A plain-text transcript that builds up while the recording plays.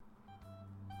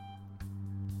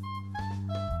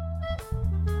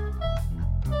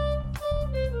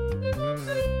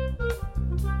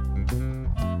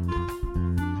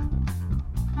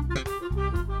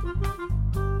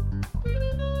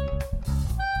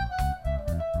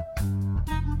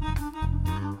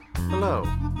Hello,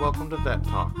 welcome to Vet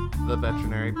Talk, the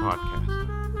veterinary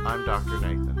podcast. I'm Dr.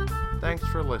 Nathan. Thanks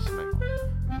for listening.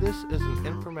 This is an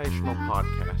informational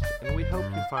podcast, and we hope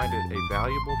you find it a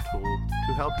valuable tool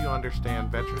to help you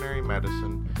understand veterinary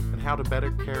medicine and how to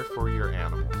better care for your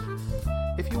animals.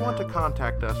 If you want to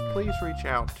contact us, please reach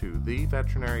out to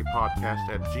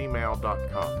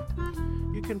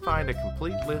theveterinarypodcast@gmail.com. You can find a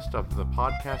complete list of the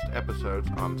podcast episodes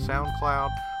on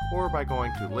SoundCloud or by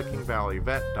going to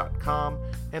lickingvalleyvet.com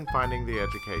and finding the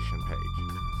education page.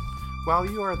 While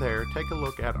you are there, take a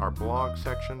look at our blog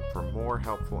section for more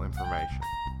helpful information.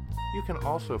 You can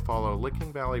also follow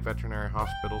Licking Valley Veterinary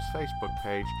Hospital's Facebook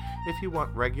page if you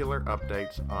want regular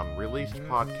updates on released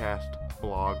podcasts,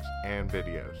 blogs, and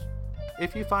videos.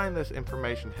 If you find this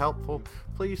information helpful,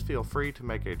 please feel free to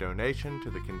make a donation to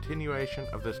the continuation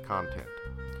of this content.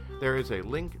 There is a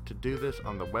link to do this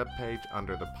on the webpage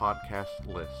under the podcast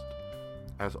list.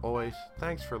 As always,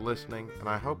 thanks for listening, and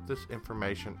I hope this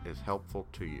information is helpful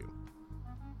to you.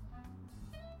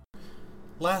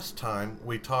 Last time,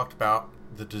 we talked about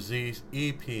the disease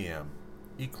EPM,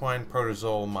 equine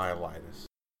protozoal myelitis.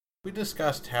 We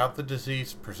discussed how the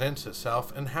disease presents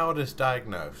itself and how it is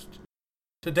diagnosed.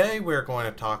 Today, we're going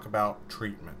to talk about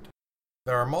treatment.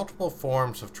 There are multiple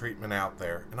forms of treatment out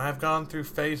there, and I've gone through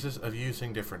phases of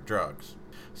using different drugs.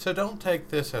 So don't take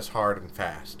this as hard and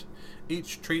fast.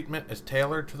 Each treatment is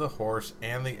tailored to the horse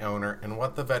and the owner and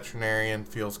what the veterinarian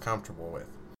feels comfortable with.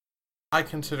 I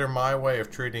consider my way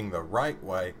of treating the right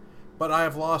way, but I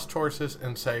have lost horses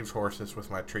and saved horses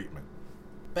with my treatment.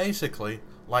 Basically,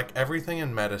 like everything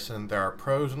in medicine, there are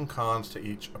pros and cons to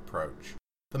each approach.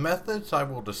 The methods I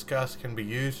will discuss can be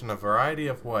used in a variety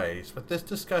of ways, but this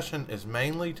discussion is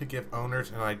mainly to give owners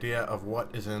an idea of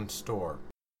what is in store.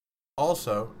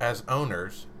 Also, as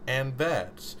owners and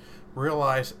vets,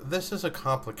 realize this is a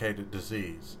complicated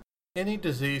disease. Any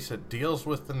disease that deals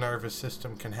with the nervous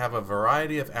system can have a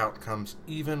variety of outcomes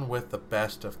even with the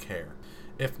best of care.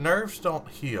 If nerves don't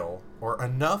heal, or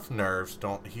enough nerves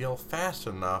don't heal fast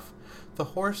enough, the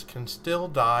horse can still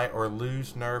die or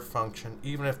lose nerve function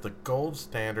even if the gold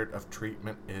standard of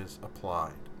treatment is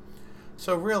applied.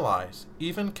 So realize,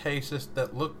 even cases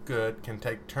that look good can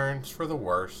take turns for the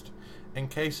worst, and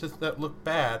cases that look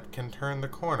bad can turn the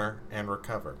corner and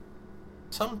recover.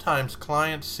 Sometimes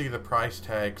clients see the price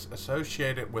tags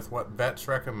associated with what vets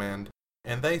recommend,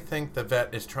 and they think the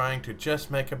vet is trying to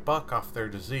just make a buck off their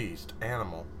diseased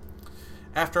animal.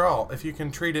 After all, if you can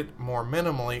treat it more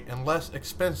minimally and less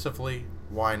expensively,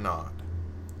 why not?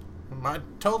 I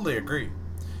totally agree.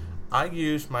 I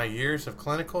use my years of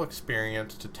clinical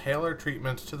experience to tailor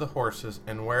treatments to the horses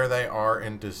and where they are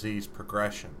in disease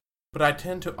progression. But I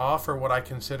tend to offer what I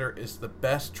consider is the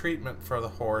best treatment for the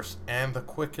horse and the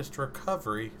quickest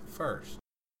recovery first.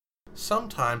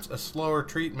 Sometimes a slower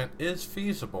treatment is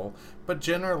feasible, but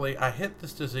generally I hit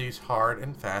this disease hard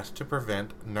and fast to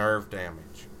prevent nerve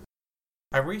damage.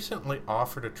 I recently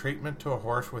offered a treatment to a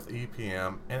horse with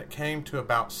EPM, and it came to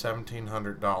about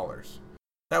 $1,700.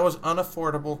 That was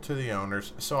unaffordable to the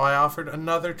owners, so I offered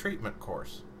another treatment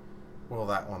course. Will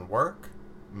that one work?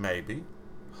 Maybe.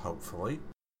 Hopefully.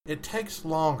 It takes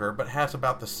longer, but has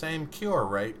about the same cure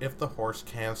rate if the horse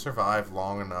can survive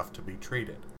long enough to be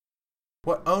treated.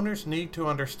 What owners need to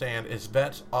understand is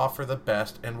vets offer the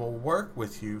best and will work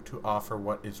with you to offer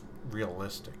what is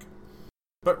realistic.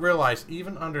 But realize,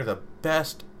 even under the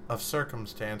best of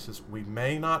circumstances, we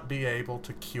may not be able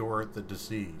to cure the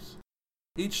disease.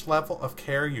 Each level of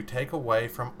care you take away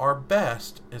from our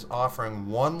best is offering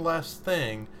one less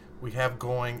thing we have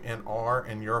going in our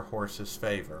and your horse's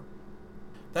favor.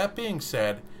 That being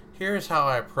said, here is how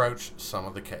I approach some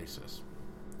of the cases.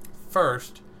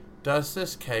 First, does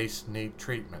this case need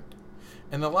treatment?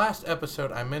 In the last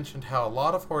episode, I mentioned how a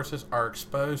lot of horses are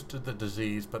exposed to the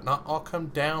disease, but not all come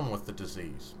down with the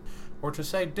disease. Or to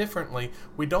say differently,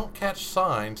 we don't catch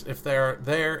signs if they're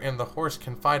there and the horse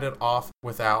can fight it off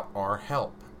without our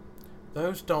help.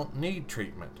 Those don't need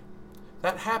treatment.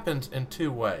 That happens in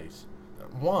two ways.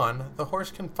 One, the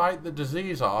horse can fight the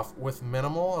disease off with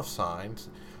minimal of signs,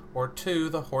 or two,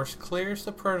 the horse clears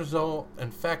the protozoal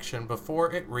infection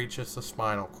before it reaches the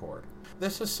spinal cord.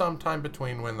 This is sometime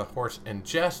between when the horse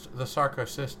ingests the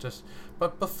Sarcocystis,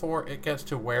 but before it gets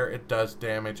to where it does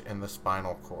damage in the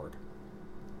spinal cord.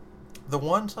 The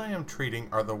ones I am treating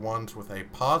are the ones with a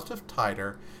positive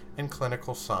titer and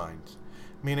clinical signs,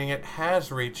 meaning it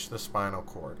has reached the spinal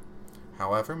cord.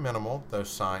 However minimal those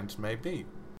signs may be.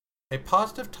 A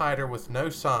positive titer with no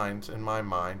signs, in my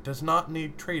mind, does not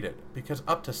need treated, because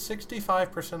up to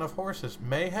 65% of horses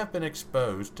may have been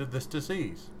exposed to this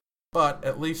disease. But,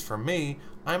 at least for me,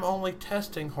 I'm only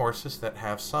testing horses that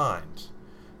have signs.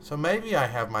 So maybe I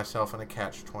have myself in a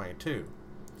catch-22.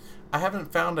 I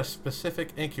haven't found a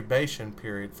specific incubation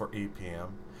period for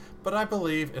EPM, but I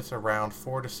believe it's around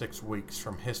 4 to 6 weeks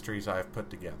from histories I have put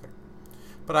together.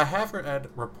 But I have read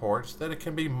reports that it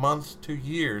can be months to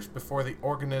years before the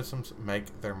organisms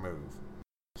make their move.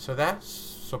 So that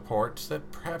supports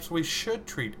that perhaps we should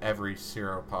treat every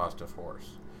seropositive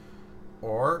horse.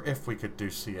 Or, if we could do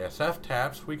CSF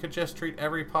taps, we could just treat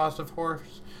every positive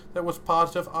horse that was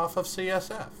positive off of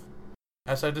CSF.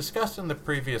 As I discussed in the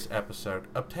previous episode,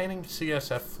 obtaining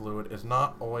CSF fluid is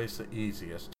not always the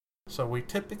easiest, so we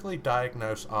typically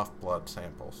diagnose off blood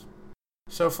samples.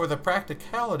 So for the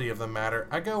practicality of the matter,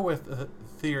 I go with the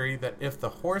theory that if the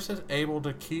horse is able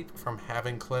to keep from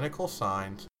having clinical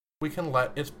signs, we can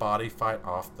let its body fight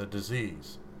off the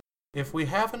disease. If we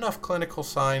have enough clinical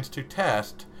signs to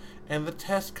test, and the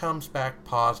test comes back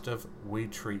positive, we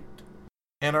treat.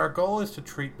 And our goal is to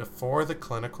treat before the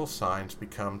clinical signs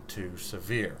become too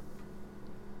severe.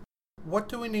 What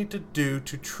do we need to do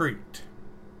to treat?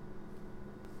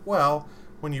 Well,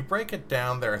 when you break it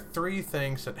down, there are 3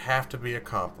 things that have to be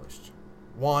accomplished.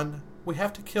 1, we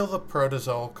have to kill the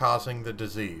protozoal causing the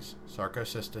disease,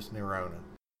 Sarcocystis neurona.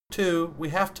 2, we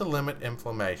have to limit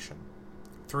inflammation.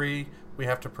 3, we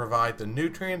have to provide the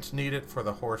nutrients needed for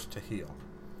the horse to heal.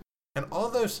 And all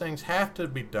those things have to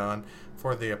be done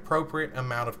for the appropriate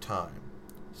amount of time.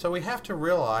 So we have to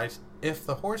realize if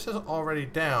the horse is already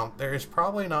down, there is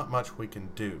probably not much we can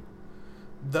do.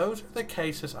 Those are the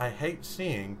cases I hate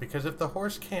seeing because if the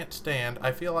horse can't stand,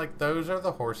 I feel like those are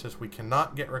the horses we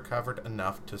cannot get recovered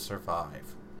enough to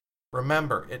survive.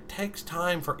 Remember, it takes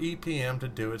time for EPM to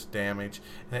do its damage,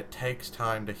 and it takes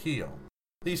time to heal.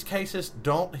 These cases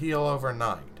don't heal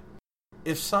overnight.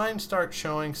 If signs start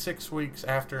showing 6 weeks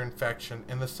after infection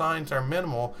and the signs are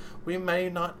minimal, we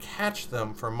may not catch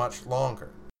them for much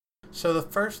longer. So the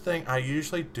first thing I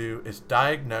usually do is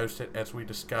diagnose it as we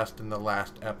discussed in the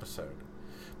last episode.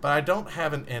 But I don't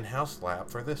have an in-house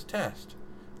lab for this test.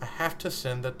 I have to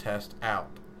send the test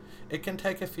out. It can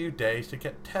take a few days to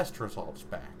get test results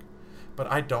back,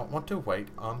 but I don't want to wait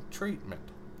on treatment.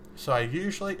 So I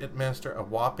usually administer a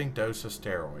whopping dose of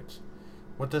steroids.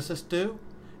 What does this do?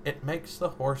 It makes the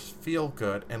horse feel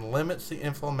good and limits the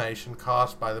inflammation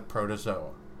caused by the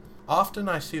protozoa. Often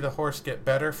I see the horse get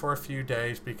better for a few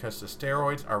days because the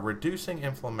steroids are reducing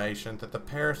inflammation that the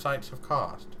parasites have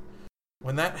caused.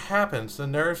 When that happens, the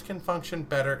nerves can function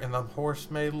better and the horse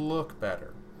may look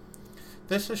better.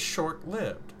 This is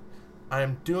short-lived. I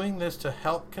am doing this to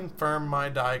help confirm my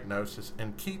diagnosis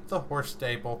and keep the horse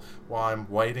stable while I'm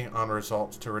waiting on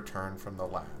results to return from the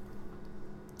lab.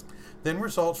 Then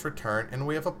results return and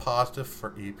we have a positive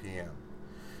for EPM.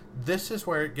 This is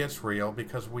where it gets real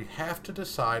because we have to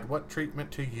decide what treatment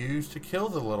to use to kill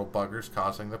the little buggers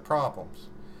causing the problems.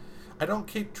 I don't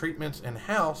keep treatments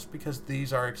in-house because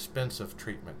these are expensive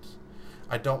treatments.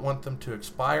 I don't want them to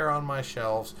expire on my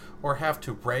shelves or have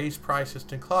to raise prices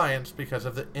to clients because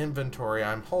of the inventory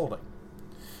I'm holding.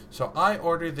 So I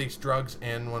order these drugs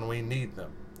in when we need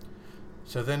them.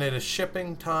 So then it is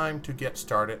shipping time to get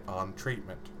started on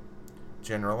treatment.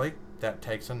 Generally, that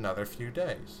takes another few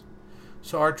days.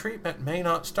 So our treatment may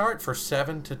not start for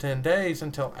 7 to 10 days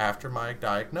until after my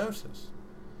diagnosis.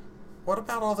 What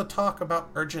about all the talk about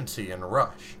urgency and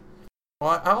rush?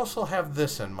 Well, I also have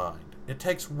this in mind. It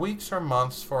takes weeks or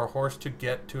months for a horse to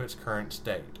get to its current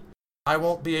state. I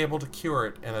won't be able to cure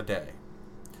it in a day.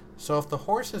 So if the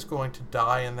horse is going to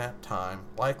die in that time,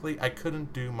 likely I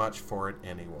couldn't do much for it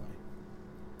anyway.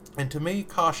 And to me,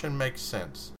 caution makes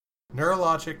sense.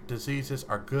 Neurologic diseases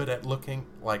are good at looking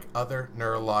like other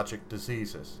neurologic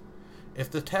diseases. If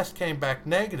the test came back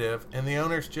negative and the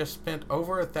owners just spent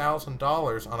over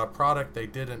 $1,000 on a product they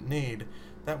didn't need,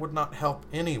 that would not help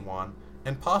anyone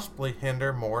and possibly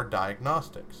hinder more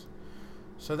diagnostics.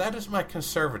 So that is my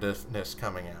conservativeness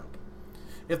coming out.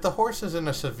 If the horse is in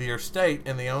a severe state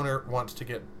and the owner wants to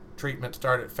get treatment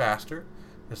started faster,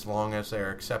 as long as they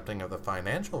are accepting of the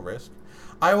financial risk,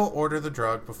 I will order the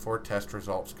drug before test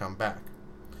results come back.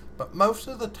 But most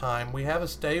of the time, we have a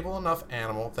stable enough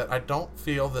animal that I don't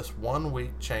feel this 1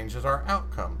 week changes our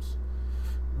outcomes.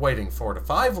 Waiting 4 to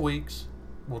 5 weeks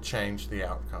will change the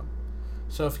outcome.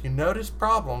 So if you notice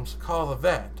problems, call the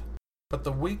vet. But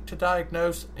the week to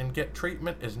diagnose and get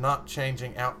treatment is not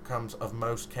changing outcomes of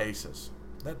most cases.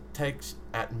 That takes,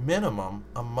 at minimum,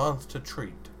 a month to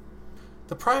treat.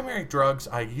 The primary drugs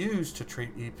I use to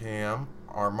treat EPM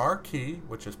are Marquis,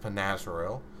 which is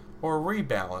Panazeryl, or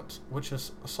Rebalance, which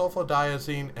is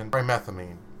sulfodiazine and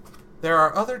trimethamine. There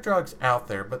are other drugs out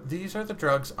there, but these are the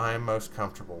drugs I am most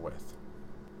comfortable with.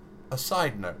 A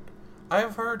side note, I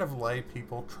have heard of lay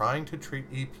people trying to treat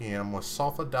EPM with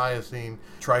sulfadiazine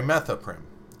trimethoprim.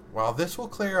 While this will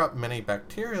clear up many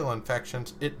bacterial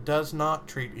infections, it does not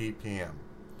treat EPM.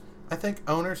 I think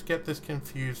owners get this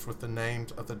confused with the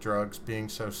names of the drugs being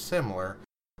so similar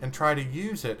and try to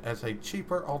use it as a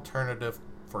cheaper alternative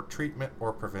for treatment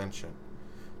or prevention.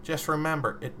 Just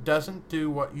remember, it doesn't do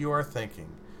what you are thinking.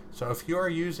 So if you are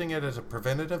using it as a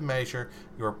preventative measure,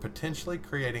 you are potentially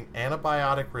creating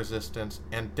antibiotic resistance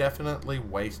and definitely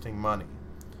wasting money.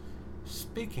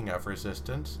 Speaking of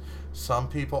resistance, some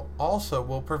people also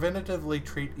will preventatively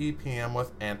treat EPM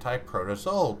with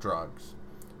antiprotozoal drugs.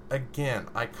 Again,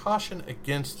 I caution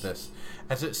against this,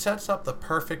 as it sets up the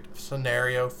perfect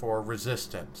scenario for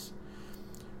resistance.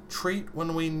 Treat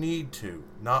when we need to,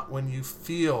 not when you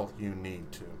feel you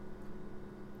need to.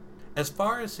 As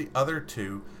far as the other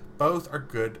two, both are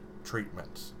good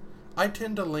treatments. I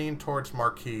tend to lean towards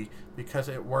Marquis because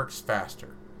it works faster.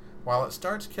 While it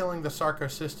starts killing the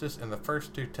Sarcocystis in the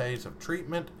first 2 days of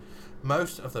treatment,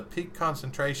 most of the peak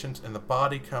concentrations in the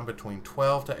body come between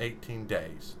 12 to 18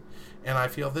 days, and I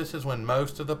feel this is when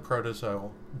most of the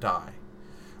protozoa die.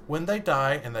 When they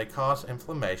die and they cause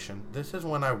inflammation, this is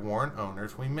when I warn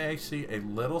owners we may see a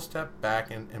little step back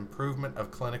in improvement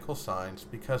of clinical signs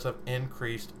because of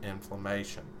increased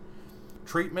inflammation.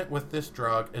 Treatment with this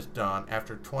drug is done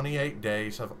after 28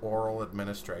 days of oral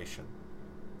administration.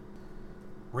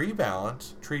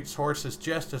 Rebalance treats horses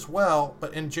just as well,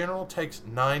 but in general takes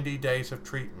 90 days of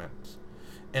treatment.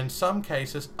 In some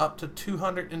cases, up to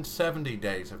 270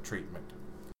 days of treatment.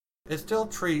 It still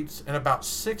treats, and about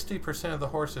 60% of the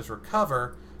horses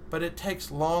recover, but it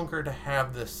takes longer to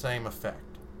have this same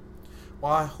effect.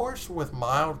 While a horse with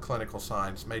mild clinical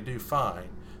signs may do fine,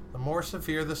 the more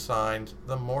severe the signs,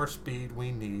 the more speed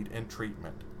we need in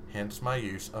treatment, hence my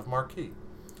use of Marquis.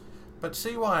 But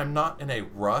see why I'm not in a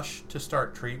rush to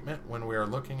start treatment when we are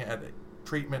looking at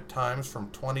treatment times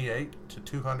from 28 to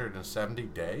 270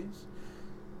 days?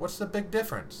 What's the big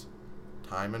difference?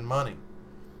 Time and money.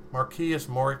 Marquis is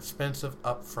more expensive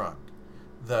up front,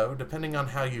 though depending on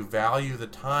how you value the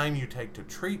time you take to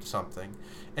treat something,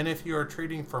 and if you are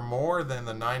treating for more than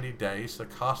the 90 days, the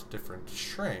cost difference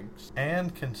shrinks,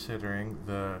 and considering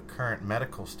the current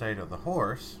medical state of the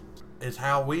horse, is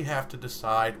how we have to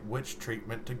decide which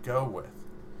treatment to go with.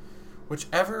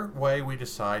 Whichever way we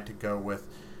decide to go with,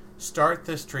 start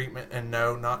this treatment and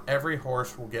know not every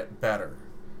horse will get better.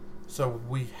 So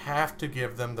we have to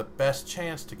give them the best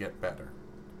chance to get better.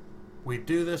 We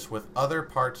do this with other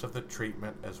parts of the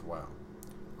treatment as well.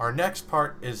 Our next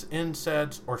part is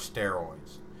NSAIDs or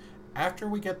steroids. After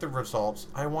we get the results,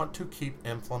 I want to keep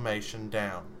inflammation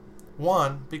down.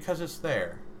 1, because it's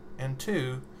there, and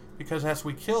 2, because as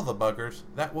we kill the buggers,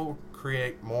 that will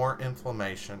create more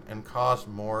inflammation and cause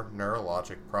more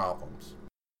neurologic problems.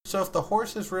 So if the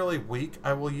horse is really weak,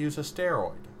 I will use a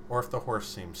steroid, or if the horse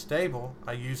seems stable,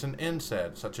 I use an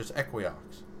NSAID such as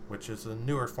Equiox, which is a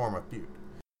newer form of bute.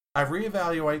 I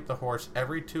reevaluate the horse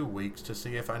every 2 weeks to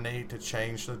see if I need to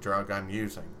change the drug I'm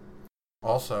using.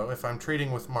 Also, if I'm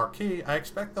treating with Marquis, I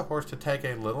expect the horse to take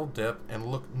a little dip and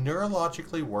look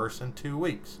neurologically worse in 2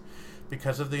 weeks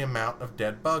because of the amount of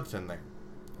dead bugs in there.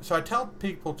 So I tell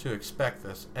people to expect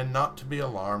this and not to be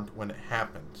alarmed when it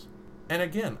happens. And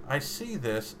again, I see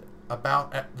this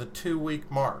about at the 2-week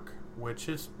mark, which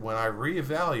is when I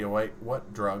reevaluate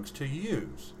what drugs to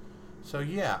use. So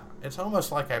yeah, it's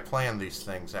almost like I plan these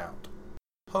things out.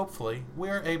 Hopefully, we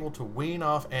are able to wean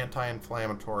off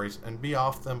anti-inflammatories and be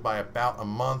off them by about a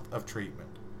month of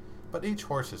treatment. But each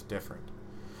horse is different.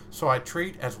 So I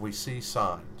treat as we see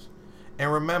signs.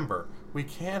 And remember, we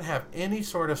can't have any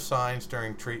sort of signs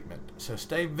during treatment, so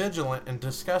stay vigilant and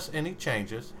discuss any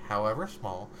changes, however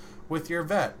small, with your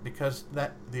vet, because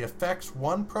the effects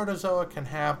one protozoa can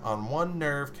have on one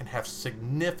nerve can have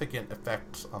significant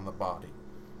effects on the body.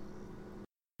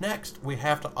 Next, we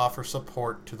have to offer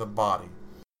support to the body.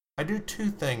 I do 2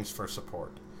 things for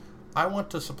support. I want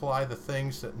to supply the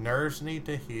things that nerves need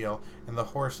to heal and the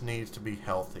horse needs to be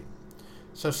healthy.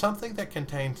 So something that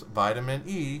contains vitamin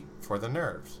E for the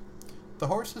nerves. The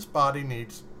horse's body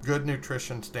needs good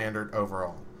nutrition standard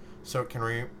overall, so it can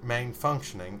remain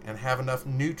functioning and have enough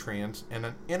nutrients and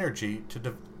an energy to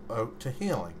devote to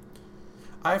healing.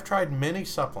 I have tried many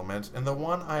supplements, and the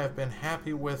one I have been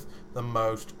happy with the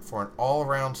most for an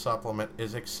all-around supplement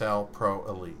is Excel Pro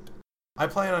Elite. I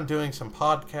plan on doing some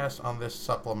podcasts on this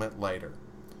supplement later.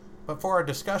 But for our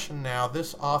discussion now,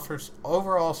 this offers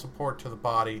overall support to the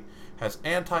body, has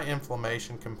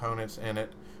anti-inflammation components in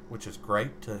it, which is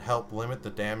great to help limit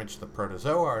the damage the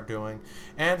protozoa are doing,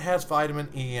 and has vitamin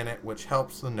E in it, which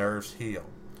helps the nerves heal.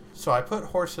 So I put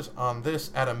horses on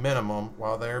this at a minimum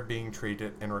while they are being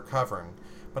treated and recovering.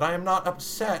 But I am not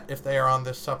upset if they are on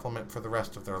this supplement for the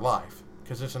rest of their life,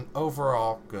 because it's an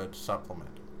overall good supplement.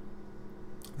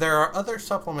 There are other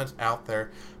supplements out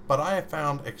there, but I have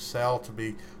found Excel to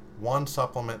be one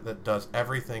supplement that does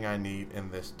everything I need in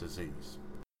this disease.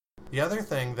 The other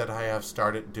thing that I have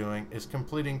started doing is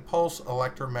completing pulse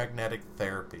electromagnetic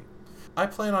therapy. I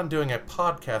plan on doing a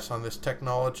podcast on this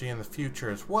technology in the future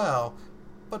as well,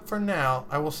 but for now,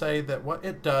 I will say that what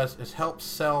it does is help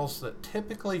cells that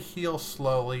typically heal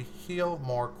slowly heal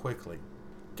more quickly.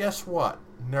 Guess what?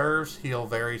 Nerves heal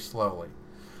very slowly.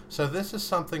 So this is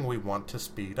something we want to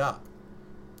speed up.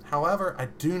 However, I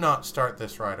do not start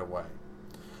this right away.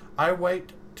 I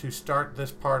wait to start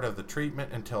this part of the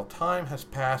treatment until time has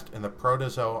passed and the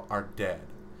protozoa are dead.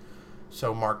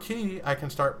 So Marquis, I can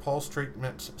start pulse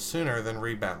treatments sooner than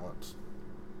Rebalance.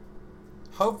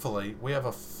 Hopefully, we have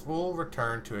a full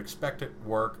return to expected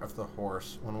work of the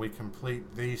horse when we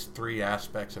complete these three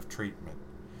aspects of treatment.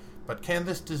 But can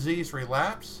this disease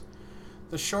relapse?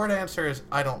 The short answer is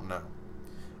I don't know.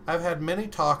 I've had many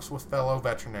talks with fellow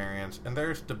veterinarians, and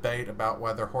there's debate about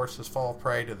whether horses fall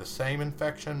prey to the same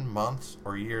infection months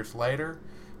or years later,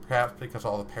 perhaps because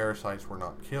all the parasites were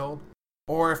not killed,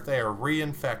 or if they are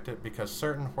reinfected because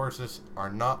certain horses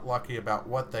are not lucky about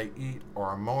what they eat or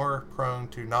are more prone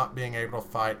to not being able to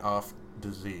fight off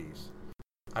disease.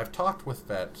 I've talked with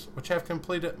vets which have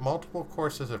completed multiple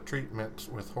courses of treatments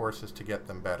with horses to get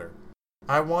them better.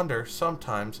 I wonder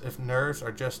sometimes if nerves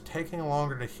are just taking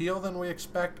longer to heal than we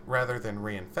expect rather than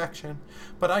reinfection,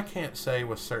 but I can't say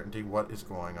with certainty what is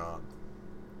going on.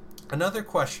 Another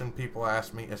question people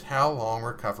ask me is how long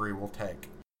recovery will take.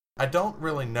 I don't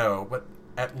really know, but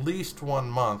at least 1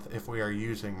 month if we are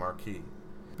using Marquis,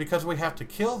 because we have to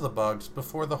kill the bugs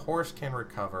before the horse can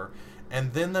recover,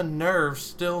 and then the nerves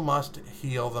still must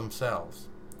heal themselves.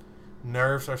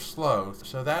 Nerves are slow,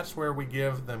 so that's where we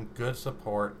give them good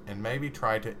support and maybe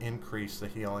try to increase the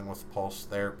healing with pulse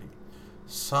therapy.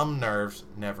 Some nerves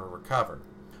never recover.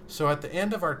 So at the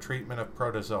end of our treatment of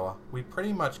protozoa, we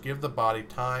pretty much give the body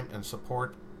time and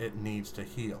support it needs to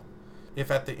heal.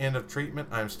 If at the end of treatment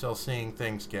I'm still seeing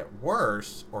things get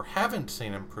worse or haven't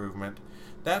seen improvement,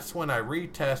 that's when I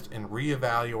retest and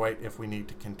reevaluate if we need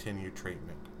to continue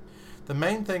treatment. The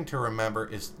main thing to remember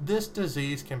is this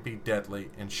disease can be deadly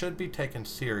and should be taken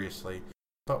seriously,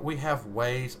 but we have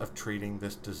ways of treating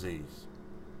this disease.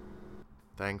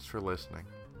 Thanks for listening.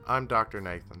 I'm Dr.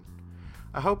 Nathan.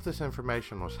 I hope this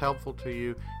information was helpful to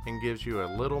you and gives you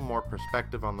a little more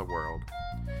perspective on the world.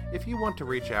 If you want to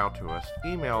reach out to us,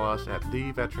 email us at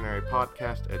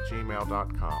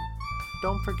theveterinarypodcast@gmail.com.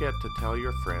 Don't forget to tell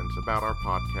your friends about our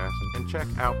podcast and check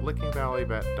out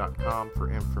lickingvalleyvet.com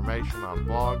for information on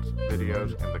blogs,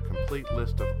 videos, and the complete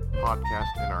list of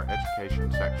podcasts in our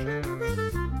education section.